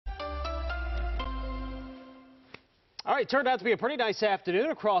All right, turned out to be a pretty nice afternoon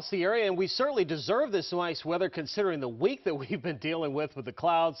across the area, and we certainly deserve this nice weather considering the week that we've been dealing with the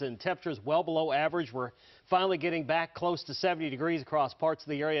clouds and temperatures well below average. We're finally getting back close to 70 degrees across parts of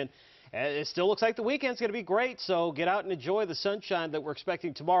the area, and it still looks like the weekend's going to be great, so get out and enjoy the sunshine that we're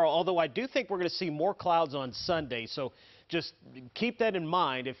expecting tomorrow, although I do think we're going to see more clouds on Sunday, so just keep that in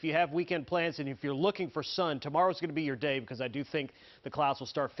mind if you have weekend plans and if you're looking for sun. Tomorrow's going to be your day because I do think the clouds will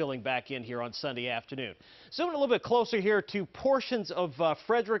start filling back in here on Sunday afternoon. Zooming a little bit closer here to portions of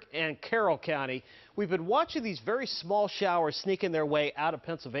Frederick and Carroll County. We've been watching these very small showers sneaking their way out of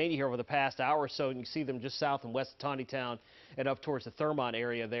Pennsylvania here over the past hour or so, and you see them just south and west of Taneytown and up towards the Thurmont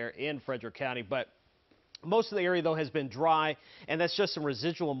area there in Frederick County. But most of the area, though, has been dry, and that's just some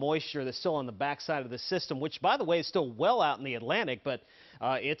residual moisture that's still on the backside of the system, which, by the way, is still well out in the Atlantic, but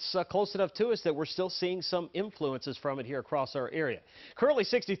it's close enough to us that we're still seeing some influences from it here across our area. Currently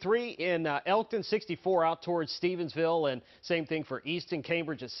 63 in Elkton, 64 out towards Stevensville, and same thing for Easton,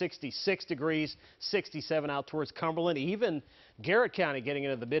 Cambridge at 66 degrees, 67 out towards Cumberland. Even Garrett County getting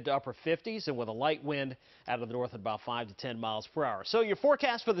into the mid to upper 50s, and with a light wind out of the north at about 5 to 10 miles per hour. So your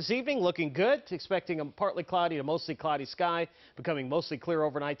forecast for this evening looking good, expecting a partly cloudy to mostly cloudy sky, becoming mostly clear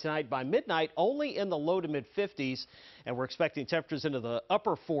overnight tonight. By midnight, only in the low to mid 50s, and we're expecting temperatures into the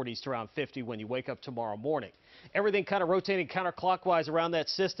upper 40s to around 50 when you wake up tomorrow morning. Everything kind of rotating counterclockwise around that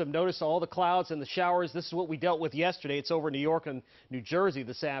system. Notice all the clouds and the showers. This is what we dealt with yesterday. It's over New York and New Jersey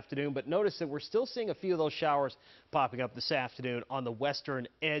this afternoon, but notice that we're still seeing a few of those showers popping up this afternoon on the western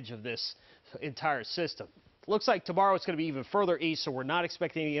edge of this entire system. Looks like tomorrow it's going to be even further east, so we're not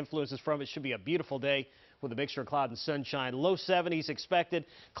expecting any influences from it. Should be a beautiful day with a mixture of cloud and sunshine. Low 70s expected.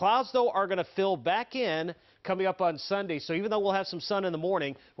 Clouds, though, are going to fill back in coming up on Sunday. So even though we'll have some sun in the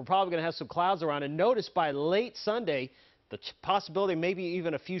morning, we're probably going to have some clouds around. And notice by late Sunday, the possibility, maybe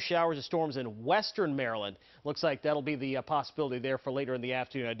even a few showers or storms in western Maryland. Looks like that'll be the possibility there for later in the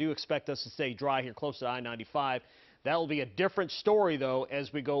afternoon. I do expect us to stay dry here close to I-95. That will be a different story, though,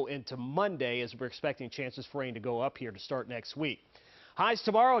 as we go into Monday, as we're expecting chances for rain to go up here to start next week. Highs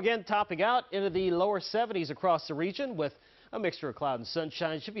tomorrow, again, topping out into the lower 70s across the region with a mixture of cloud and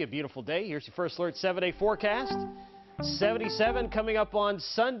sunshine. Should be a beautiful day. Here's your first alert 7-day forecast. 77 coming up on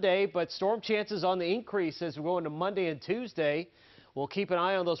Sunday, but storm chances on the increase as we go into Monday and Tuesday. We'll keep an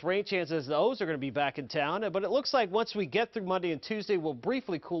eye on those rain chances. Those are going to be back in town. But it looks like once we get through Monday and Tuesday, we'll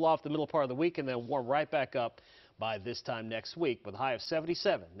briefly cool off the middle part of the week and then warm right back up by this time next week with a high of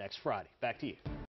 77 next Friday. Back to you.